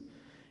Jesus.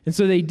 And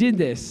so they did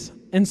this.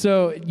 And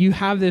so you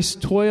have this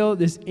toil,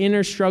 this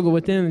inner struggle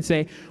within and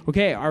say,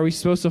 okay, are we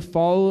supposed to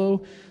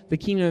follow the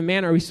kingdom of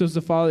man? Or are we supposed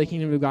to follow the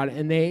kingdom of God?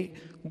 And they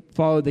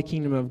followed the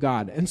kingdom of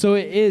God. And so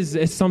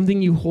it's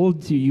something you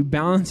hold to. You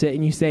balance it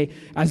and you say,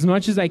 as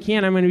much as I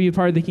can, I'm going to be a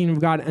part of the kingdom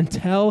of God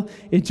until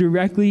it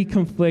directly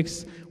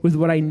conflicts with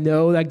what I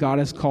know that God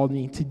has called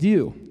me to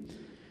do.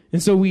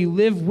 And so we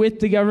live with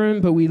the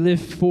government, but we live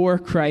for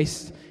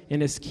Christ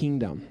and his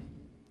kingdom.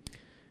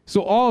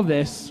 So all of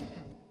this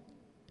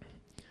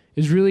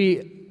is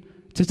really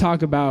to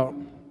talk about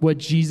what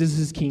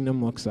Jesus'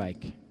 kingdom looks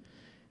like.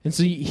 And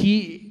so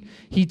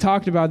he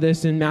talked about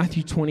this in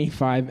Matthew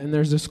 25, and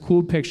there's this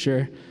cool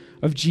picture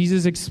of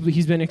Jesus.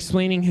 He's been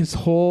explaining his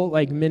whole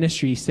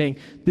ministry, saying,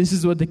 this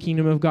is what the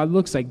kingdom of God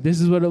looks like.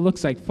 This is what it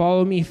looks like.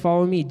 Follow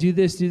me, do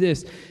this, do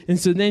this. And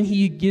so then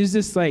he gives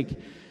this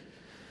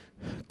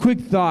quick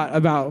thought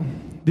about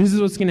this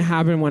is what's going to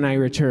happen when I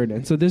return.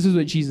 And so this is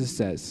what Jesus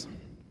says.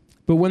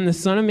 But when the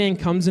Son of Man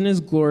comes in his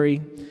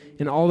glory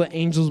and all the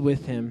angels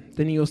with him,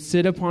 then he will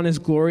sit upon his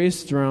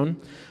glorious throne.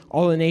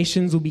 All the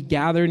nations will be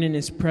gathered in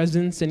his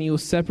presence, and he will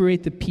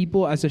separate the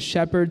people as a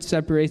shepherd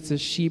separates the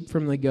sheep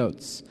from the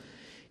goats.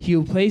 He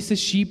will place the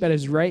sheep at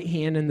his right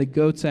hand and the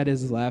goats at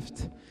his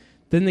left.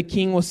 Then the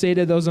king will say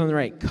to those on the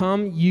right,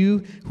 come, you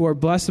who are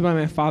blessed by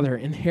my Father,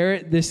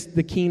 inherit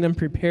the kingdom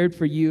prepared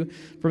for you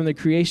from the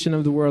creation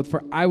of the world.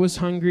 For I was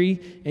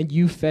hungry, and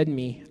you fed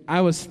me.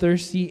 I was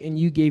thirsty, and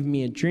you gave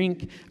me a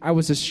drink. I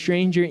was a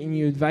stranger, and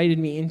you invited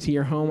me into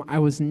your home. I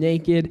was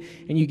naked,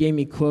 and you gave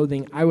me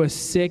clothing. I was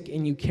sick,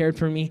 and you cared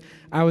for me.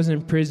 I was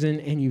in prison,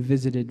 and you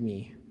visited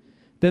me.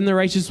 Then the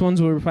righteous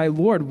ones will reply,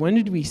 Lord, when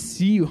did we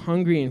see you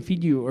hungry and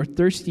feed you, or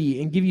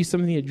thirsty and give you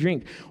something to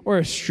drink, or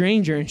a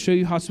stranger and show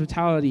you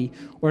hospitality,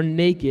 or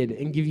naked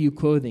and give you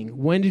clothing?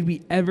 When did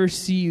we ever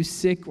see you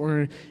sick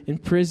or in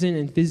prison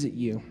and visit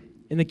you?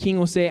 And the king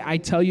will say, I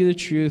tell you the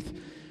truth,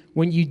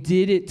 when you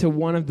did it to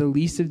one of the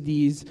least of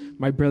these,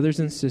 my brothers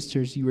and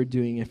sisters, you were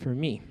doing it for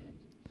me.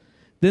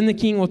 Then the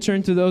king will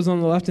turn to those on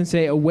the left and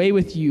say, away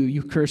with you,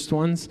 you cursed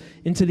ones,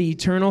 into the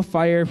eternal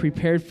fire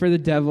prepared for the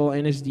devil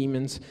and his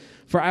demons.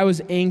 For I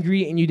was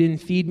angry, and you didn't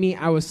feed me.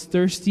 I was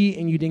thirsty,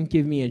 and you didn't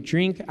give me a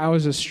drink. I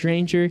was a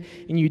stranger,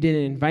 and you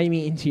didn't invite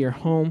me into your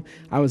home.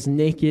 I was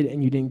naked,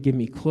 and you didn't give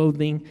me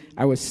clothing.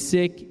 I was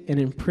sick and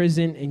in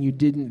prison, and you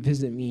didn't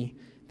visit me.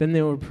 Then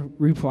they will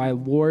reply,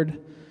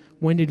 Lord,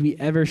 when did we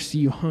ever see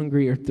you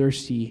hungry or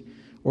thirsty,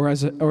 or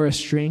a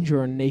stranger,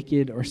 or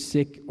naked, or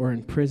sick, or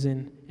in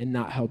prison, and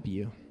not help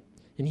you?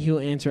 And he will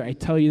answer, I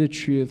tell you the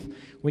truth,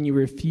 when you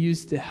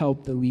refuse to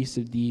help the least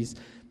of these,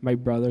 my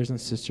brothers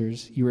and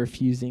sisters, you are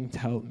refusing to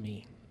help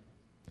me.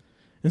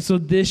 And so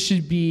this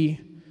should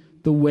be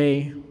the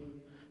way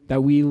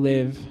that we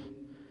live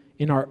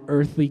in our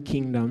earthly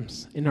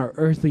kingdoms, in our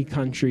earthly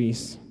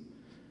countries,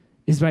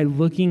 is by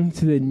looking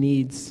to the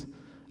needs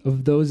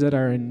of those that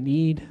are in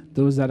need,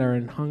 those that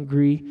are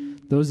hungry,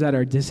 those that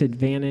are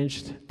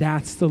disadvantaged.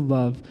 That's the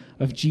love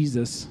of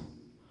Jesus.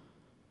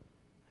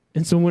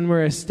 And so when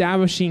we're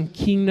establishing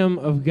kingdom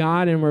of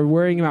God and we're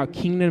worrying about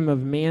kingdom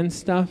of man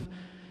stuff,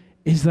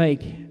 it's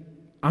like,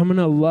 I'm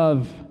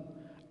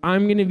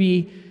going to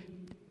be,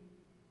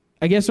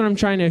 I guess what I'm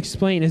trying to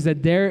explain is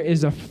that there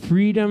is a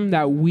freedom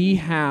that we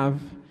have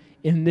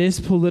in this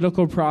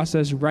political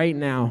process right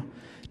now,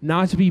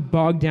 not to be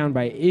bogged down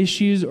by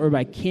issues or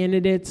by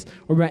candidates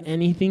or by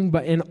anything,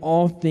 but in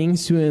all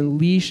things to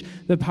unleash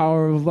the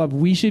power of love.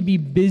 We should be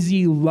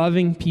busy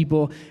loving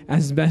people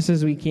as best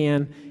as we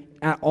can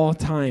at all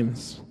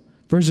times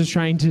versus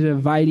trying to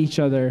divide each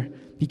other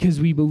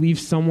because we believe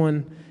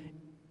someone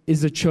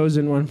is the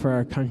chosen one for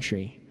our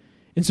country.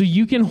 And so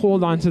you can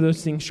hold on to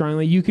those things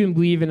strongly. You can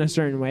believe in a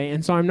certain way.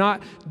 And so I'm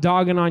not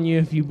dogging on you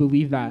if you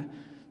believe that.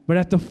 But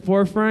at the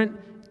forefront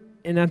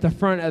and at the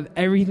front of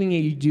everything that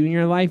you do in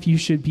your life, you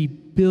should be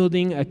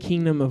building a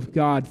kingdom of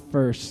God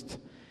first.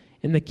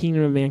 And the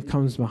kingdom of man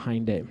comes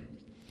behind it.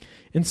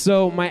 And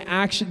so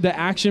the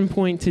action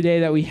point today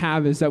that we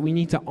have is that we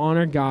need to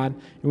honor God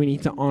and we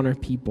need to honor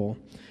people.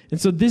 And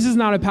so this is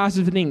not a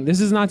passive thing.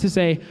 This is not to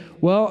say,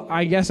 well,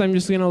 I guess I'm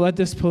just going to let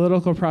this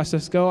political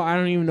process go. I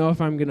don't even know if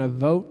I'm going to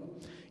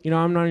vote.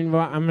 I'm not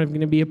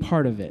going to be a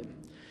part of it.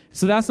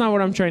 So that's not what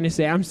I'm trying to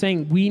say. I'm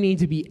saying we need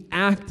to be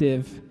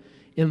active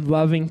in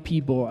loving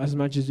people as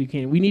much as we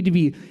can. We need to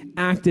be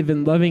active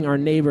in loving our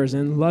neighbors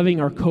and loving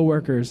our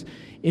coworkers,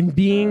 in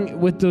being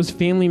with those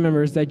family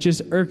members that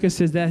just irk us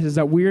to death, is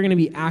that we're going to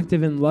be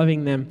active in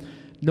loving them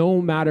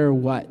no matter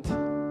what.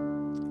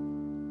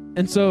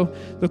 And so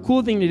the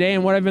cool thing today,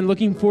 and what I've been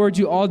looking forward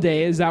to all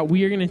day, is that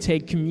we are going to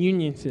take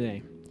communion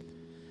today.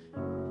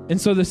 And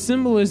so the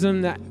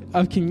symbolism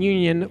of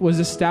communion was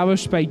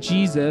established by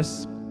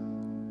Jesus.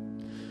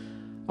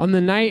 On the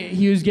night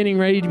he was getting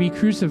ready to be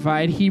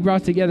crucified, he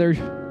brought together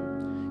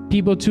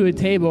people to a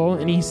table,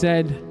 and he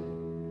said,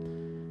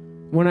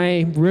 when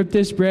I rip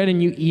this bread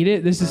and you eat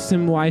it, this is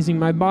symbolizing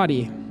my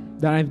body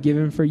that I've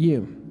given for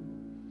you.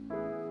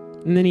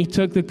 And then he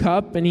took the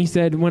cup and he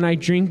said, when I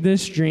drink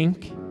this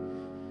drink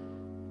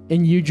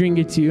and you drink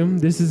it too,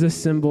 this is a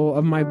symbol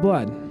of my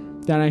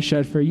blood that I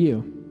shed for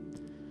you.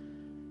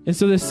 And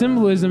so the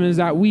symbolism is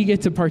that we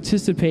get to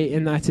participate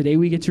in that today.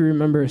 We get to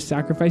remember his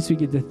sacrifice. We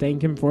get to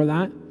thank him for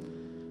that.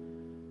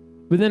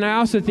 But then I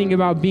also think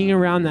about being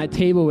around that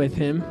table with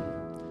him,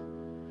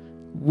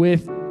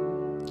 with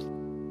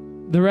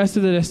the rest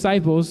of the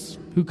disciples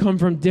who come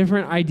from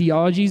different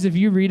ideologies. If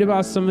you read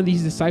about some of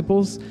these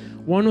disciples,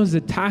 one was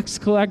a tax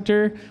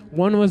collector,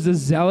 one was a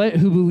zealot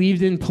who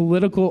believed in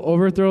political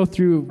overthrow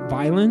through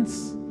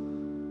violence.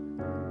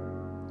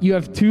 You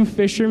have two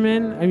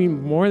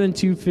fishermen, more than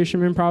two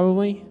fishermen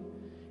probably.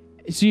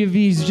 So you have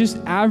these just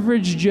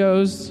average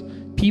Joes,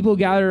 people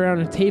gathered around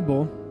a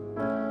table,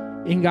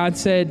 and God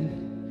said,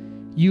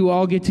 you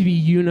all get to be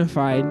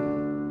unified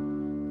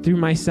through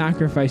my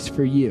sacrifice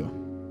for you.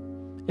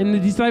 And the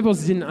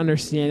disciples didn't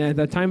understand it at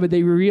that time, but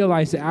they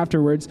realized it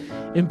afterwards.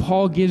 And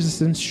Paul gives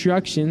us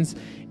instructions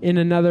in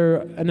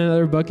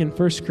another book in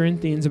 1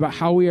 Corinthians about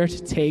how we are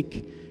to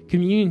take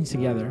communion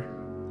together.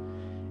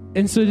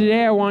 And so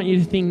today I want you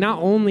to think, not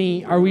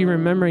only are we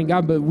remembering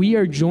God, but we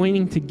are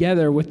joining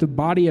together with the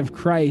body of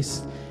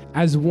Christ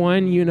as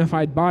one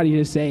unified body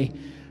to say,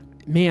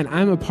 man,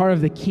 I'm a part of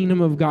the kingdom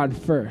of God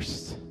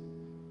first.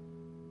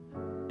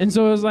 And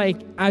so it was like,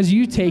 as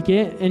you take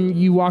it and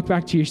you walk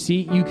back to your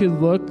seat, you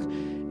could look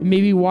and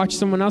maybe watch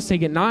someone else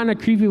take it, not in a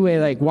creepy way,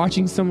 like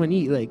watching someone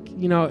eat,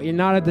 you're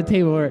not at the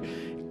table. Or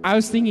I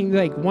was thinking,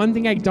 one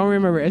thing I don't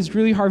remember, it's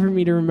really hard for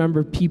me to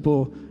remember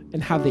people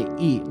and how they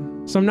eat.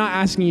 So I'm not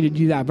asking you to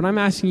do that, but I'm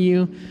asking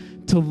you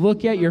to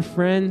look at your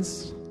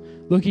friends,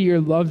 look at your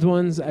loved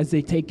ones as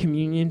they take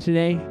communion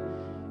today,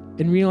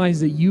 and realize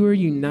that you are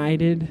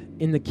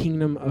united in the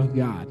kingdom of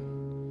God.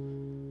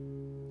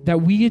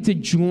 That we get to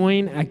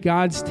join at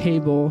God's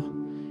table,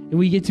 and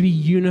we get to be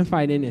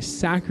unified in his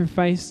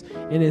sacrifice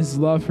and his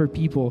love for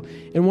people.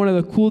 And one of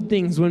the cool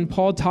things when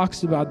Paul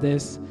talks about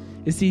this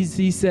is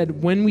he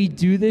said, when we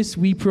do this,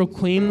 we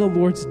proclaim the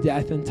Lord's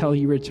death until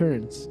he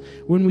returns.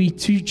 When we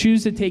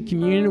choose to take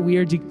communion, we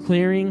are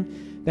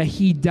declaring that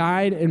he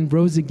died and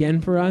rose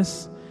again for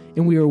us,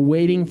 and we are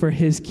waiting for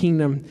his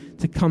kingdom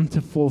to come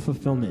to full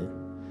fulfillment.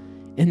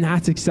 And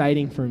that's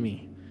exciting for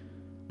me.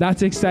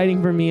 That's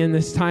exciting for me in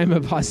this time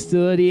of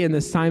hostility and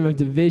this time of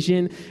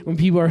division, when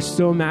people are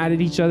so mad at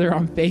each other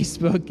on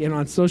Facebook and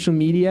on social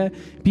media.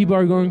 People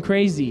are going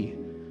crazy.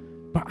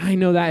 But I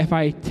know that if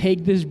I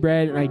take this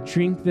bread and I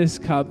drink this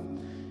cup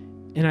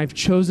and I've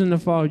chosen to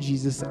follow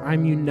Jesus,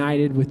 I'm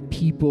united with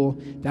people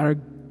that are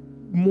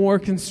more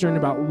concerned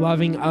about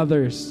loving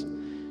others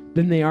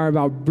than they are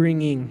about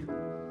bringing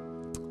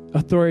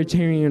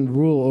authoritarian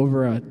rule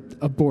over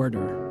a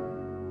border.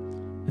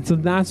 And so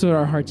that's what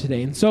our heart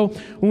today. And so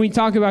when we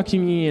talk about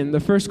communion, the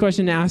first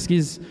question to ask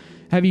is,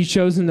 have you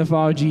chosen to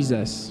follow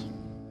Jesus?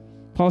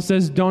 Paul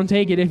says, don't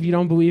take it if you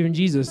don't believe in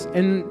Jesus.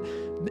 And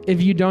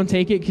if you don't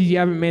take it because you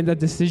haven't made that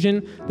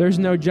decision, there's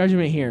no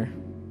judgment here.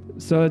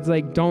 So it's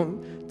like, don't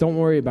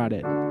worry about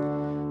it.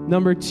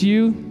 Number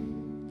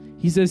 2,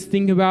 he says,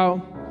 think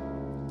about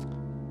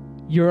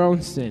your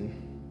own sin.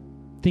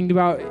 Think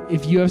about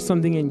if you have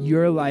something in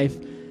your life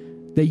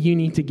that you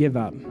need to give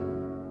up.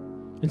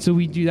 And so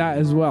we do that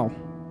as well.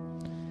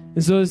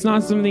 And so it's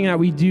not something that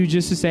we do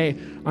just to say,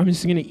 I'm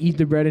just going to eat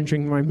the bread and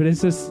drink wine, but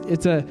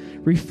it's a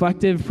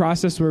reflective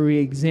process where we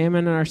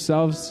examine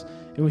ourselves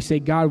and we say,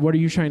 God, what are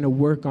you trying to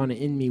work on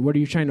in me? What are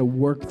you trying to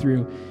work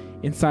through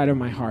inside of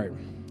my heart?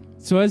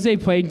 So as they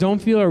play, don't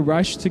feel a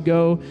rush to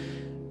go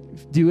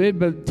do it,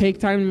 but take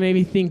time to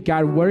maybe think,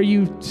 God, what are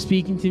you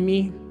speaking to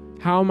me?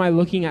 How am I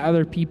looking at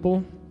other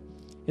people?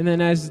 And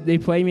then as they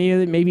play,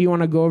 maybe you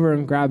want to go over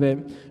and grab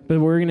it, but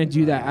we're going to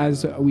do that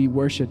as we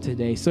worship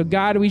today. So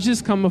God, we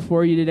just come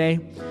before you today,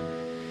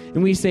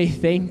 and we say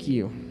thank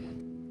you.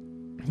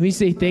 We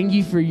say thank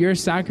you for your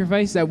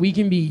sacrifice, that we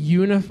can be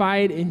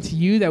unified into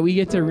you, that we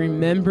get to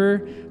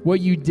remember what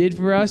you did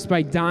for us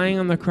by dying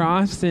on the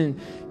cross and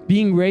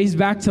being raised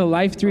back to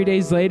life 3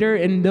 days later,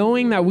 and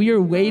knowing that we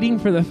are waiting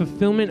for the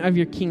fulfillment of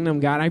your kingdom,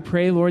 God. I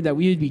pray, Lord, that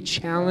we would be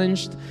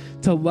challenged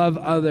to love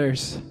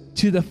others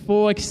to the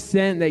full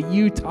extent that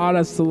you taught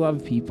us to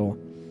love people.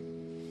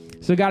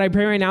 So God, I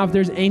pray right now, if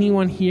there's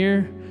anyone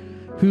here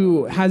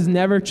who has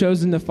never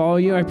chosen to follow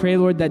you, I pray,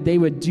 Lord, that they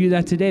would do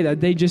that today, that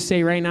they just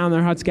say right now in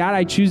their hearts, God,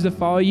 I choose to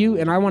follow you,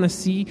 and I want to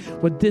see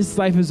what this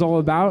life is all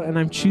about, and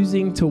I'm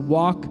choosing to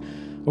walk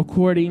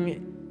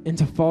according and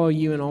to follow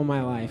you in all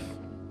my life.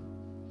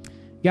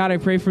 God, I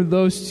pray for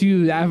those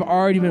two that have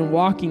already been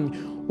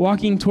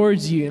walking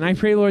towards you, and I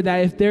pray, Lord, that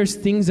if there's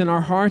things in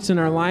our hearts and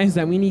our lives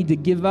that we need to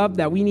give up,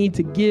 that we need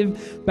to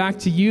give back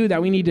to you,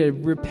 that we need to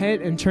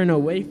repent and turn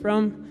away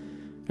from,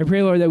 I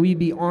pray, Lord, that we'd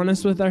be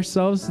honest with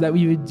ourselves, that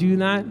we would do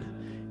that,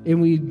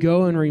 and we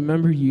go and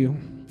remember you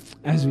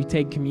as we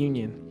take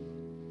communion.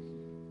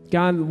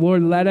 God,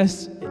 Lord, let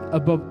us,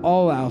 above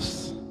all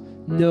else,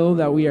 know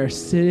that we are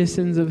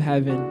citizens of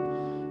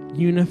heaven,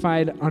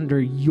 unified under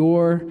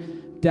your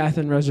death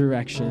and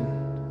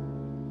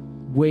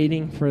resurrection,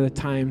 waiting for the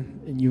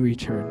time and you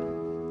return.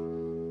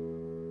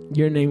 In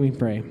your name we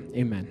pray.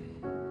 Amen.